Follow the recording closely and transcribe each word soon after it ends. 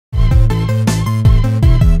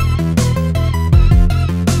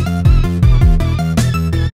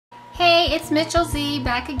it's Mitchell Z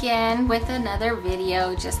back again with another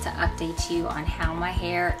video just to update you on how my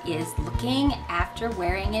hair is looking after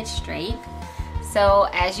wearing it straight. So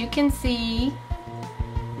as you can see,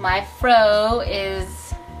 my fro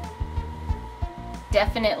is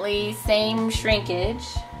definitely same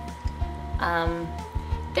shrinkage.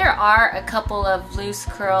 There are a couple of loose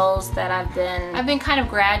curls that I've been kind of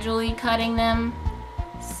gradually cutting them,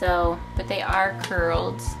 but they are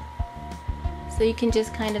curled. So you can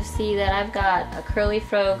just kind of see that I've got a curly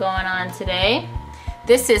fro going on today.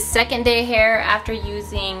 This is second day hair after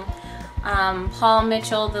using Paul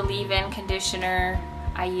Mitchell, the leave-in conditioner.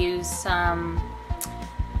 I used some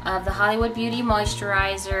of the Hollywood Beauty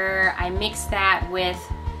moisturizer. I mixed that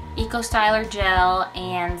with Eco Styler gel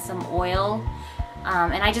and some oil.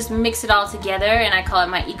 And I just mix it all together and I call it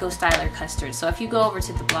my Eco Styler custard. So if you go over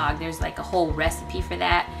to the blog, there's like a whole recipe for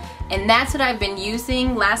that. And that's what I've been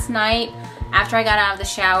using. Last night, after I got out of the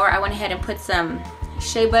shower, I went ahead and put some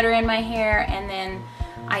shea butter in my hair, and then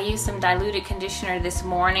I used some diluted conditioner this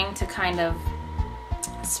morning to kind of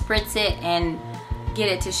spritz it and get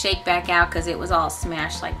it to shake back out because it was all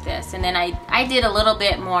smashed like this. And then I did a little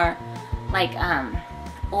bit more like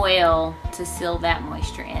oil to seal that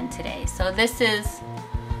moisture in today. So this is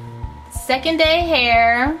second day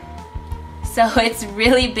hair, so it's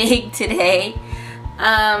really big today.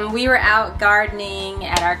 We were out gardening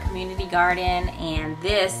at our community garden, and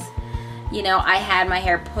this, you know, I had my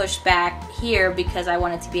hair pushed back here because I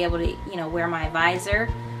wanted to be able to, you know, wear my visor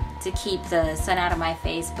to keep the sun out of my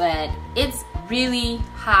face, but it's really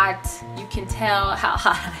hot. You can tell how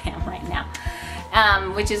hot I am right now,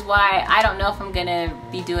 which is why I don't know if I'm gonna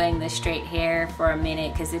be doing the straight hair for a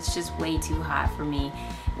minute because it's just way too hot for me.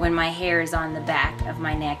 When my hair is on the back of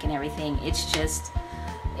my neck and everything, it's just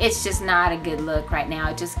not a good look right now.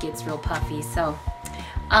 It just gets real puffy. So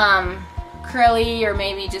curly or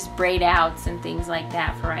maybe just braid outs and things like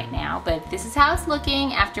that for right now. But this is how it's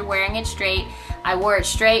looking after wearing it straight. I wore it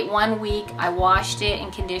straight 1 week. I washed it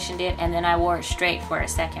and conditioned it, and then I wore it straight for a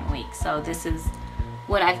second week. So this is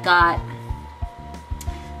what I've got.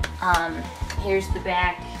 Here's the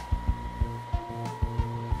back.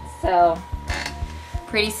 So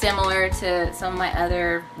pretty similar to some of my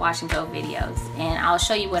other wash and go videos, and I'll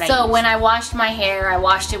show you what I use. So when I washed my hair, I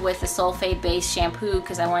washed it with a sulfate based shampoo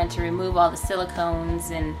because I wanted to remove all the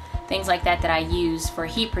silicones and things like that I use for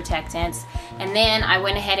heat protectants. And then I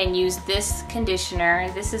went ahead and used this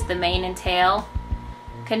conditioner. This is the Mane and Tail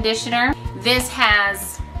conditioner. This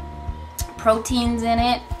has proteins in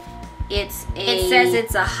it. It says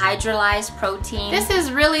it's a hydrolyzed protein. This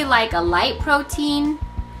is really like a light protein,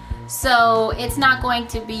 so it's not going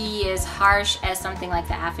to be as harsh as something like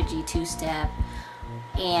the Apogee 2-step,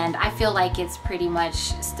 and I feel like it's pretty much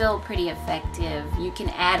still pretty effective. You can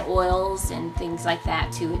add oils and things like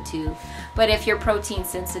that to it too, but if you're protein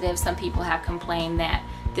sensitive, some people have complained that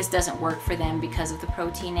this doesn't work for them because of the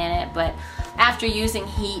protein in it. But after using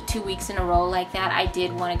heat 2 weeks in a row like that, I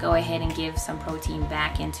did want to go ahead and give some protein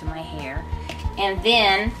back into my hair. And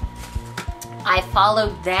then I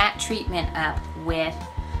followed that treatment up with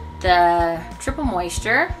the Triple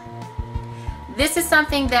Moisture. This is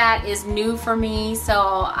something that is new for me,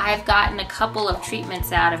 so I've gotten a couple of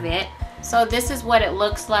treatments out of it. So this is what it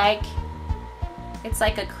looks like. It's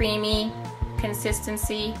like a creamy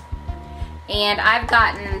consistency, and I've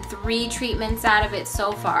gotten 3 treatments out of it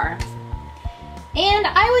so far, and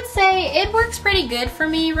I would say it works pretty good for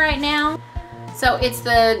me right now. So it's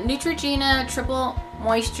the Neutrogena Triple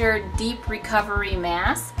Moisture Deep Recovery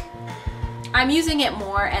Mask. I'm using it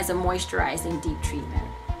more as a moisturizing deep treatment.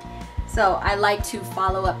 So I like to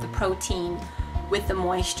follow up the protein with the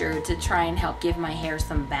moisture to try and help give my hair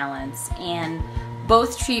some balance. And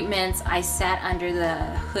both treatments I sat under the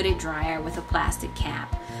hooded dryer with a plastic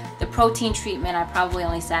cap. The protein treatment I probably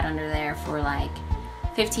only sat under there for like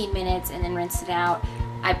 15 minutes and then rinsed it out.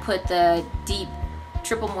 I put the deep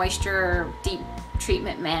Triple Moisture deep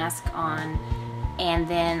treatment mask on, and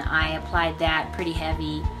then I applied that pretty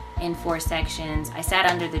heavy in 4 sections. I sat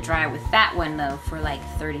under the dryer with that one though for like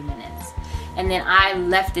 30 minutes, and then I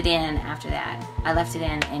left it in after that. I left it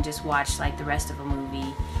in and just watched like the rest of a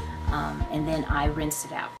movie, and then I rinsed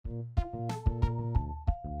it out.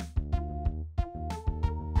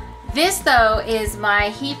 This though is my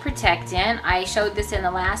heat protectant. I showed this in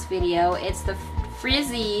the last video. It's the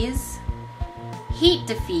Frizz Heat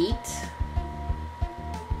Defeat.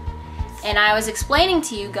 And I was explaining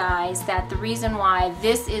to you guys that the reason why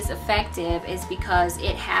this is effective is because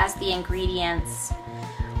it has the ingredients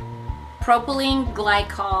propylene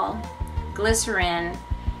glycol, glycerin,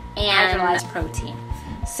 and hydrolyzed protein.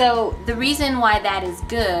 So the reason why that is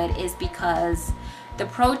good is because The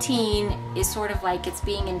protein is sort of like it's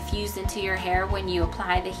being infused into your hair when you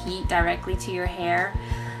apply the heat directly to your hair.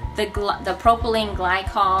 The propylene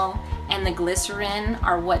glycol and the glycerin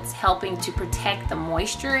are what's helping to protect the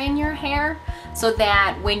moisture in your hair, so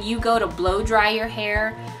that when you go to blow dry your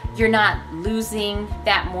hair, you're not losing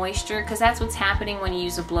that moisture, because that's what's happening when you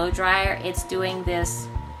use a blow dryer. It's doing this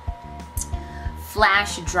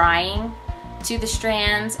flash drying to the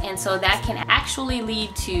strands, and so that can actually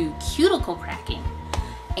lead to cuticle cracking.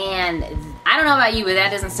 And I don't know about you, but that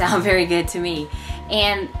doesn't sound very good to me.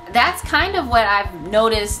 And that's kind of what I've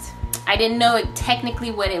noticed. I didn't know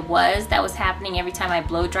technically what it was that was happening every time I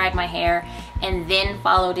blow dried my hair and then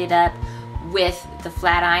followed it up with the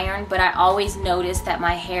flat iron, but I always noticed that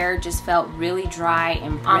my hair just felt really dry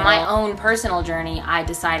and brittle. On my own personal journey, I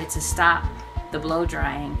decided to stop the blow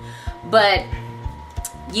drying. But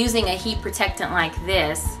using a heat protectant like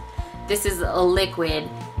this is a liquid,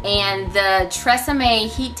 and the Tresemme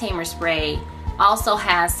heat tamer spray also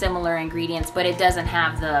has similar ingredients, but it doesn't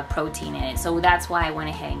have the protein in it, so that's why I went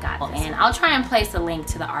ahead and got this. And I'll try and place a link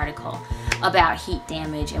to the article about heat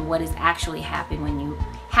damage and what is actually happening when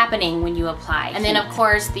you apply heat. And then of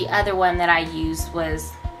course the other one that I used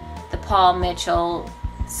was the Paul Mitchell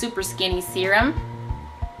Super Skinny Serum.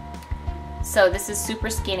 So this is super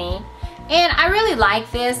skinny, and I really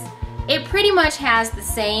like this. It pretty much has the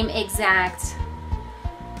same exact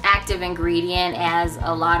active ingredient as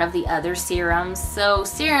a lot of the other serums. So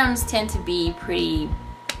serums tend to be pretty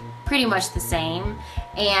much the same.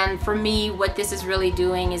 And for me, what this is really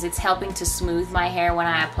doing is it's helping to smooth my hair when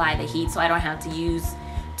I apply the heat, so I don't have to use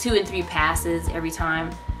 2 and 3 passes every time.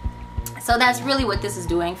 So that's really what this is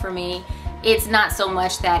doing for me. It's not so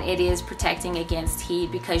much that it is protecting against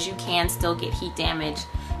heat, because you can still get heat damage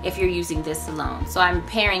if you're using this alone. So I'm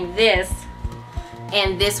pairing this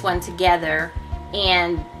and this one together,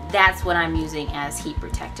 and that's what I'm using as heat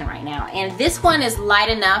protectant right now. And this one is light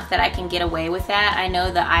enough that I can get away with that. I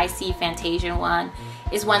know the IC Fantasia one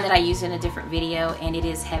is one that I used in a different video, and it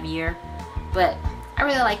is heavier, but I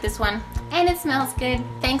really like this one, and it smells good.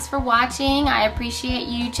 Thanks for watching. I appreciate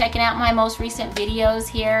you checking out my most recent videos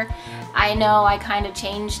here. I know I kind of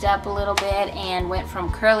changed up a little bit and went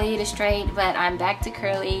from curly to straight, but I'm back to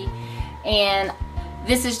curly, and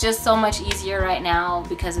this is just so much easier right now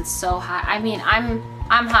because it's so hot. I mean, I'm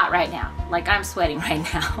hot right now. Like, I'm sweating right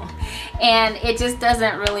now. And it just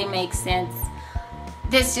doesn't really make sense.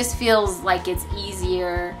 This just feels like it's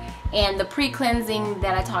easier. And the pre-cleansing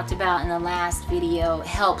that I talked about in the last video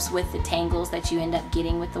helps with the tangles that you end up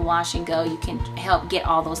getting with the wash and go. You can help get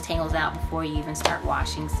all those tangles out before you even start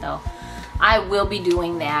washing. So I will be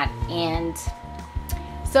doing that. And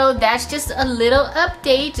so that's just a little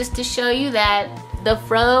update just to show you that the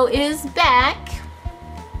fro is back.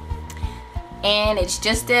 And it's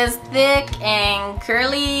just as thick and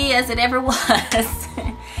curly as it ever was.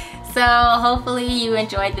 So hopefully you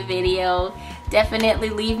enjoyed the video.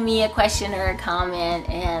 Definitely leave me a question or a comment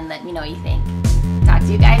and let me know what you think. Talk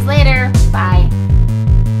to you guys later.